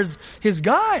out for his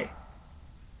guy.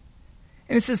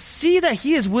 And it says, see that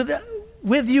he is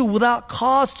with you without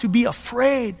cause to be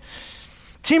afraid.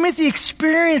 Timothy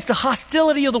experienced the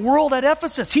hostility of the world at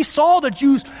Ephesus. He saw the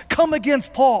Jews come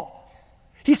against Paul.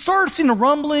 He started seeing the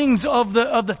rumblings of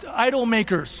the idol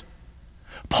makers.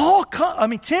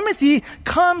 Timothy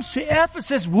comes to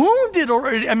Ephesus wounded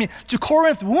already. To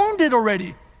Corinth wounded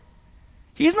already.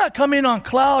 He's not coming on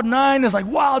cloud 9. It's like,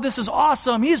 wow, this is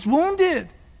awesome. He's wounded.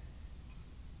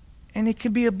 And he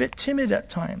can be a bit timid at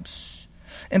times.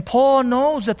 And Paul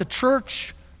knows that the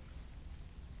church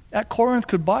at Corinth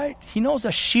could bite. He knows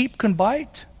that sheep can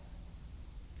bite.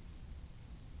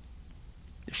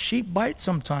 The sheep bite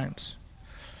sometimes.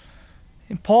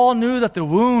 And Paul knew that the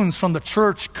wounds from the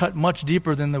church cut much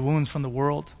deeper than the wounds from the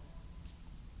world.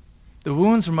 The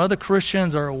wounds from other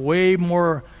Christians are way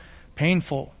more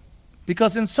painful.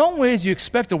 Because in some ways you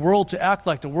expect the world to act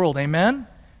like the world, amen?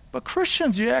 But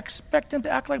Christians, you expect them to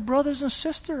act like brothers and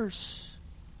sisters.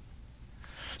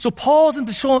 So Paul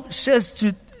says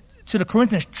to the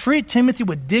Corinthians, treat Timothy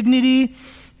with dignity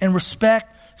and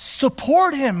respect.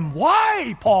 Support him.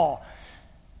 Why, Paul?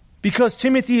 Because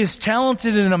Timothy is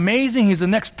talented and amazing. He's the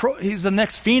next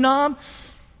phenom.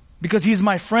 Because he's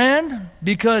my friend.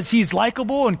 Because he's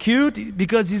likable and cute.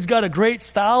 Because he's got a great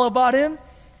style about him.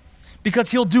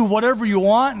 Because he'll do whatever you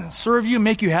want and serve you and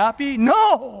make you happy.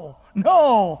 No.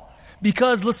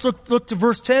 Because let's look to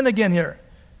verse 10 again here.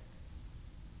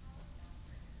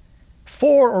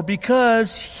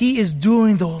 Because he is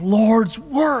doing the Lord's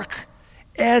work,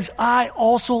 as I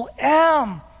also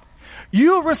am.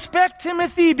 You respect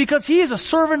Timothy because he is a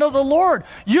servant of the Lord.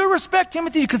 You respect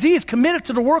Timothy because he is committed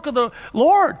to the work of the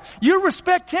Lord. You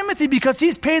respect Timothy because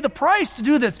he's paid the price to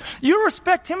do this. You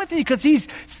respect Timothy because he's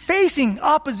facing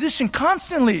opposition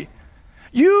constantly.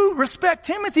 You respect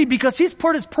Timothy because he's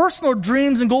put his personal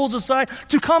dreams and goals aside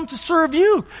to come to serve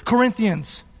you,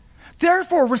 Corinthians.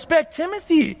 Therefore, respect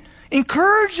Timothy.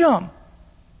 Encourage him.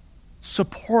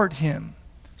 Support him.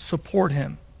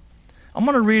 I'm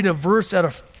going to read a verse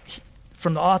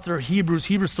from the author of Hebrews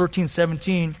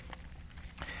 13:17.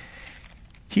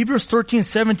 Hebrews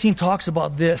 13:17 talks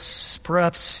about this.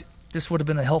 Perhaps this would have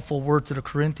been a helpful word to the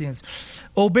Corinthians.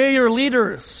 Obey your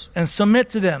leaders and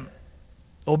submit to them.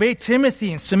 Obey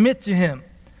Timothy and submit to him.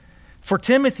 For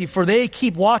they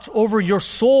keep watch over your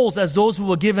souls as those who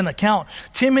will give an account.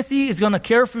 Timothy is going to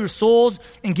care for your souls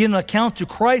and give an account to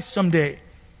Christ someday.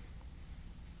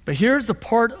 But here's the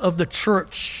part of the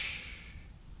church.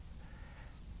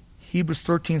 Hebrews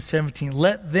 13:17.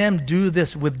 Let them do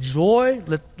this with joy.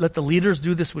 Let the leaders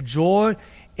do this with joy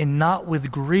and not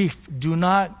with grief. Do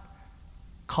not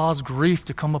cause grief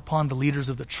to come upon the leaders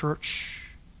of the church.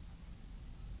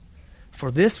 For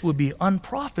this would be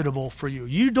unprofitable for you.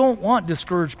 You don't want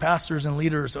discouraged pastors and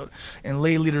leaders and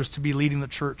lay leaders to be leading the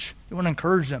church. You want to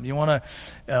encourage them. You want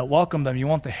to welcome them. You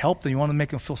want to help them. You want to make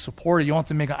them feel supported. You want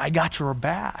to I got your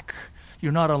back.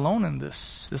 You're not alone in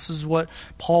this. This is what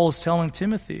Paul is telling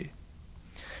Timothy.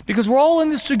 Because we're all in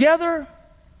this together.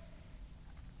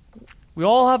 We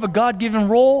all have a God-given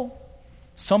role.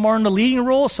 Some are in the leading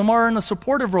role. Some are in the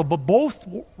supportive role. But both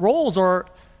roles are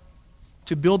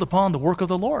to build upon the work of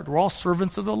the Lord. We're all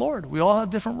servants of the Lord. We all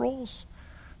have different roles.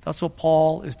 That's what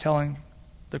Paul is telling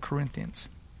the Corinthians.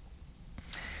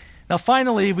 Now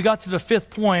finally, we got to the fifth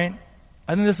point.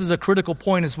 I think this is a critical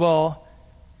point as well.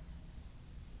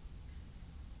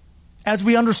 As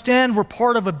we understand, we're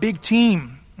part of a big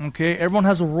team. Okay, everyone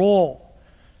has a role.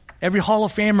 Every Hall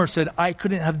of Famer said, I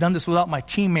couldn't have done this without my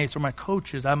teammates or my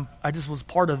coaches. I just was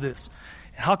part of this.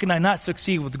 How can I not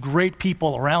succeed with great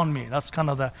people around me? That's kind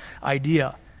of the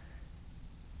idea.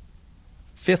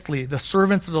 Fifthly, the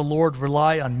servants of the Lord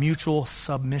rely on mutual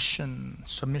submission.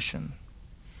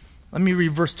 Let me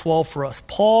read verse 12 for us.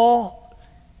 Paul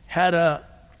had an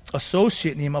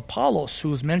associate named Apollos, who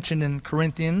was mentioned in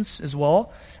Corinthians as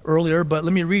well earlier, but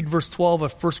let me read verse 12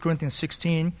 of 1 Corinthians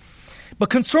 16. But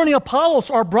concerning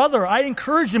Apollos, our brother, I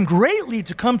encouraged him greatly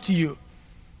to come to you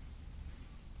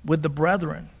with the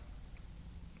brethren.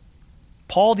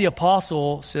 Paul the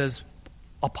apostle says,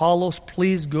 Apollos,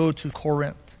 please go to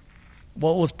Corinth.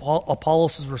 What was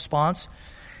Apollos' response?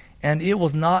 And it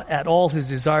was not at all his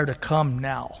desire to come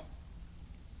now.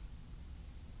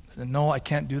 He said, no, I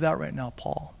can't do that right now,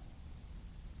 Paul.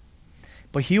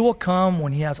 But he will come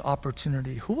when he has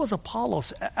opportunity. Who was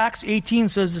Apollos? Acts 18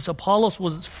 says this: Apollos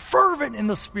was fervent in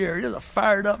the spirit. He was a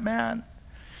fired up man.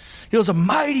 He was a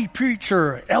mighty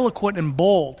preacher, eloquent and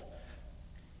bold.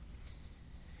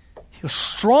 He was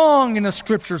strong in the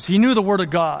scriptures. He knew the word of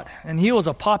God. And he was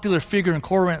a popular figure in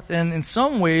Corinth. And in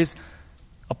some ways,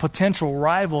 a potential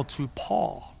rival to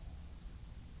Paul.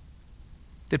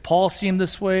 Did Paul see him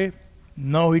this way?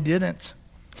 No, he didn't.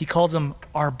 He calls him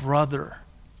our brother.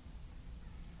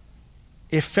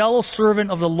 A fellow servant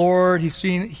of the Lord, he's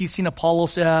seen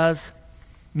Apollos as.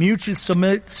 Mutually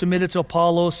submitted to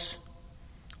Apollos.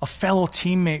 of fellow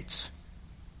teammates.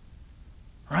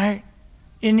 Right?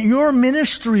 In your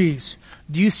ministries,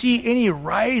 do you see any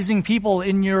rising people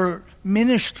in your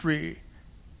ministry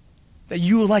that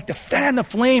you would like to fan the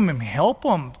flame and help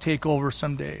them take over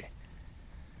someday?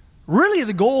 Really,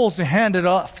 the goal is to hand it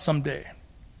off someday,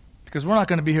 because we're not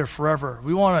going to be here forever.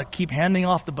 We want to keep handing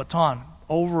off the baton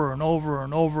over and over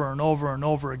and over and over and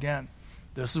over again.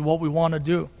 This is what we want to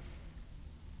do.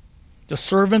 The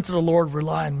servants of the Lord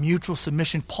rely on mutual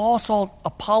submission. Paul saw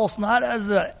Apollos not as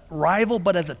a rival,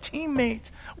 but as a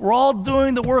teammate. We're all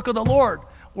doing the work of the Lord.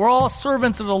 We're all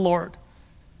servants of the Lord.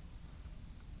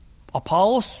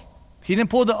 Apollos, he didn't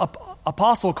pull the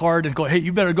apostle card and go, hey,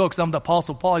 you better go because I'm the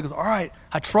apostle Paul. He goes, all right,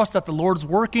 I trust that the Lord's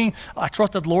working. I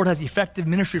trust that the Lord has effective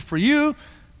ministry for you.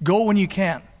 Go when you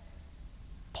can.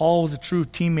 Paul was a true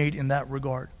teammate in that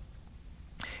regard.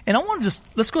 And I want to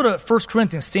let's go to 1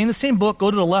 Corinthians. Stay in the same book, go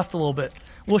to the left a little bit.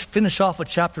 We'll finish off with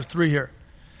chapter 3 here.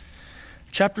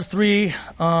 Chapter 3,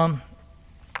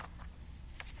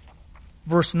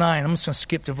 verse 9. I'm just going to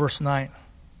skip to verse 9.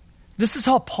 This is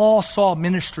how Paul saw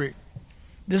ministry.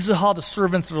 This is how the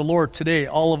servants of the Lord today,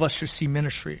 all of us should see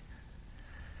ministry.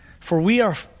 For we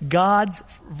are God's,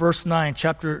 verse 9,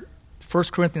 chapter 1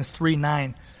 Corinthians 3,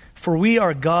 9. For we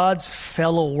are God's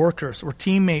fellow workers, or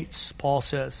teammates, Paul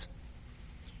says.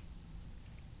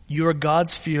 You are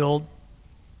God's field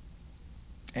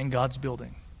and God's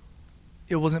building.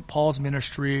 It wasn't Paul's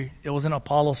ministry. It wasn't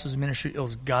Apollos' ministry. It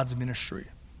was God's ministry.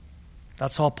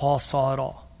 That's how Paul saw it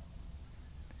all.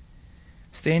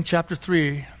 Stay in chapter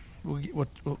 3.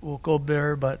 We'll go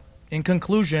there, but in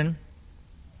conclusion,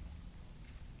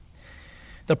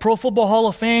 the Pro Football Hall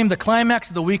of Fame, the climax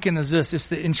of the weekend is this. It's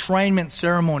the enshrinement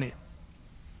ceremony.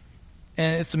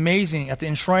 And it's amazing. At the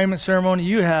enshrinement ceremony,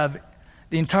 you have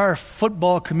the entire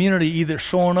football community either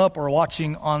showing up or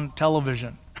watching on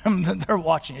television. They're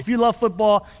watching. If you love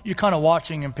football, you're kind of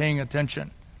watching and paying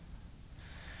attention.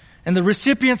 And the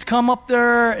recipients come up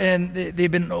there, and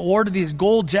they've been awarded these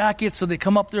gold jackets, so they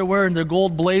come up there wearing their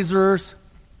gold blazers.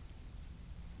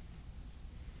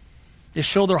 They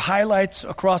show their highlights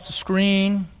across the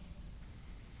screen.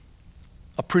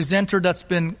 A presenter that's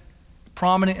been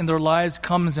prominent in their lives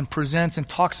comes and presents and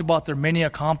talks about their many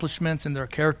accomplishments and their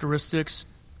characteristics.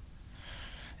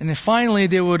 And then finally,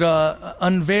 they would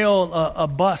unveil a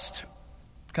bust,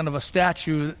 kind of a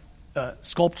statue,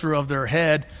 sculpture of their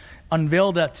head,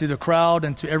 unveil that to the crowd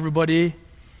and to everybody.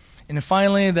 And then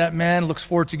finally, that man looks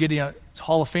forward to getting a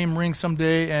Hall of Fame ring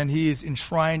someday, and he is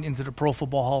enshrined into the Pro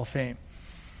Football Hall of Fame.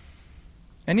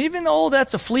 And even though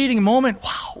that's a fleeting moment,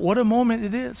 wow, what a moment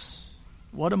it is.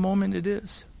 What a moment it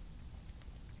is.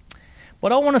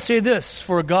 But I want to say this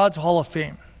for God's Hall of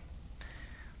Fame.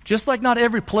 Just like not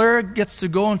every player gets to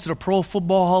go into the Pro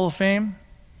Football Hall of Fame,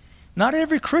 not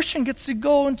every Christian gets to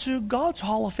go into God's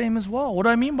Hall of Fame as well. What do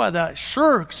I mean by that?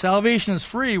 Sure, salvation is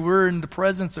free. We're in the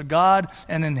presence of God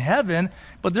and in heaven,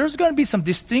 but there's going to be some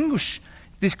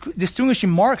distinguishing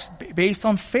marks based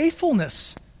on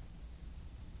faithfulness.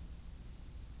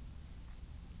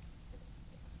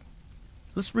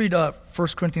 Let's read 1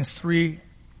 Corinthians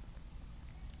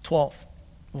 3:12.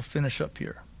 We'll finish up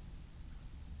here.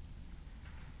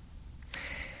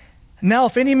 Now,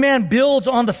 if any man builds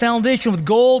on the foundation with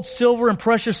gold, silver, and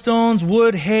precious stones,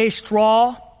 wood, hay,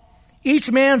 straw,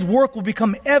 each man's work will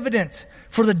become evident,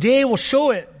 for the day will show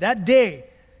it. That day,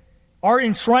 our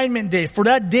enshrinement day, for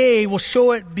that day will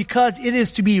show it, because it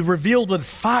is to be revealed with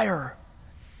fire.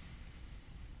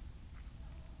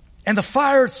 And the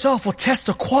fire itself will test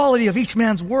the quality of each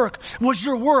man's work. Was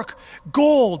your work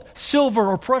gold, silver,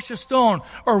 or precious stone,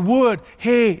 or wood,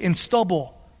 hay, and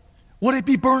stubble? Would it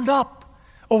be burned up?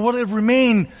 Or will it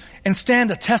remain and stand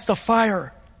a test of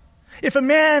fire? If a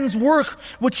man's work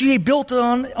which he built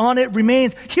on it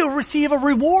remains, he'll receive a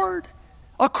reward.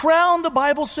 A crown, the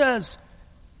Bible says.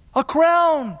 A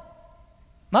crown.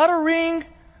 Not a ring,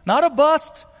 not a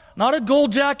bust, not a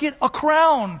gold jacket, a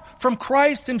crown from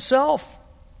Christ himself.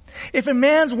 If a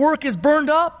man's work is burned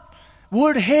up,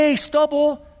 wood, hay,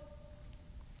 stubble,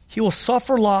 he will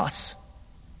suffer loss.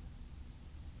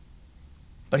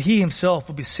 But he himself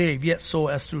will be saved, yet so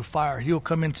as through fire. He will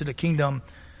come into the kingdom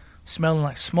smelling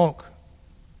like smoke.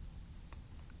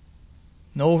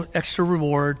 No extra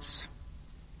rewards.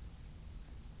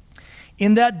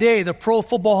 In that day, the Pro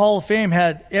Football Hall of Fame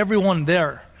had everyone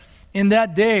there. In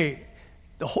that day,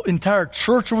 the whole entire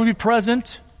church will be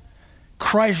present.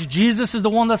 Christ Jesus is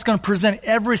the one that's going to present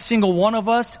every single one of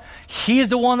us. He is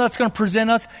the one that's going to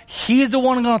present us. He is the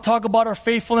one going to talk about our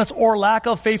faithfulness or lack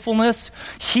of faithfulness.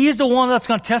 He is the one that's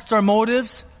going to test our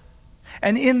motives.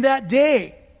 And in that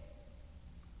day,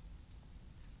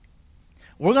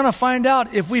 we're going to find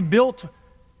out if we built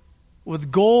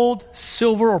with gold,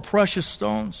 silver, or precious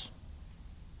stones.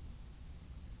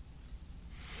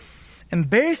 And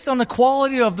based on the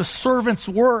quality of the servant's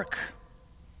work,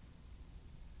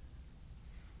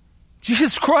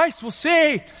 Jesus Christ will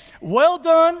say, well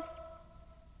done,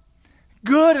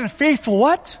 good and faithful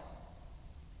what?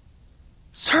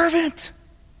 Servant.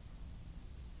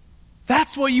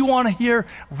 That's what you want to hear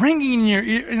ringing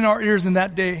in our ears in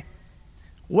that day.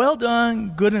 Well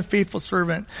done, good and faithful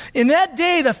servant. In that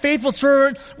day, the faithful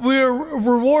servant will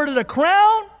rewarded a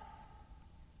crown.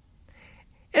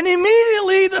 And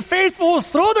immediately the faithful will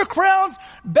throw their crowns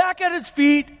back at his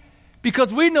feet,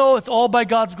 because we know it's all by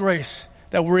God's grace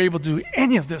that we're able to do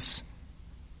any of this.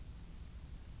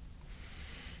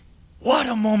 What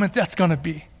a moment that's going to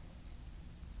be.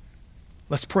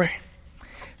 Let's pray.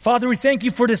 Father, we thank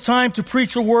you for this time to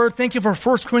preach your word. Thank you for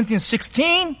 1 Corinthians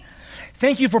 16.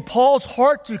 Thank you for Paul's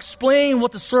heart to explain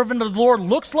what the servant of the Lord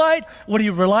looks like, what he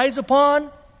relies upon.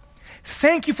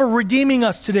 Thank you for redeeming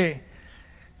us today.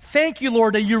 Thank you,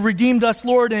 Lord, that you redeemed us,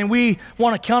 Lord, and we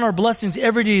want to count our blessings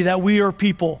every day that we are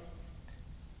people.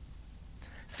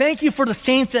 Thank you for the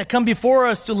saints that come before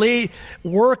us to lay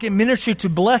work and ministry to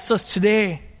bless us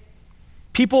today.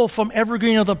 People from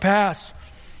Evergreen of the past,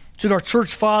 to our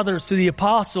church fathers, to the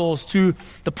apostles, to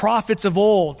the prophets of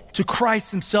old, to Christ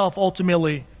himself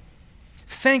ultimately.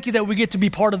 Thank you that we get to be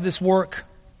part of this work.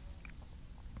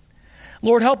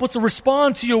 Lord, help us to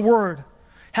respond to your word.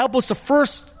 Help us to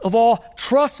first of all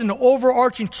trust in the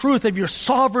overarching truth of your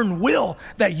sovereign will,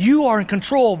 that you are in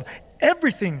control of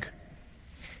everything.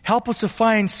 Help us to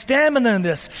find stamina in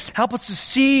this. Help us to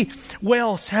see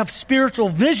well, have spiritual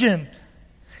vision.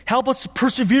 Help us to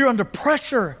persevere under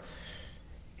pressure.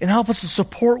 And help us to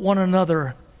support one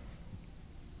another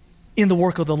in the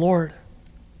work of the Lord.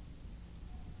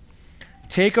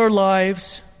 Take our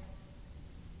lives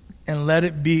and let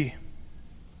it be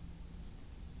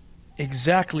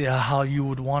exactly how you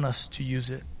would want us to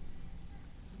use it.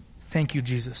 Thank you,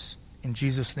 Jesus. In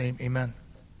Jesus' name, amen.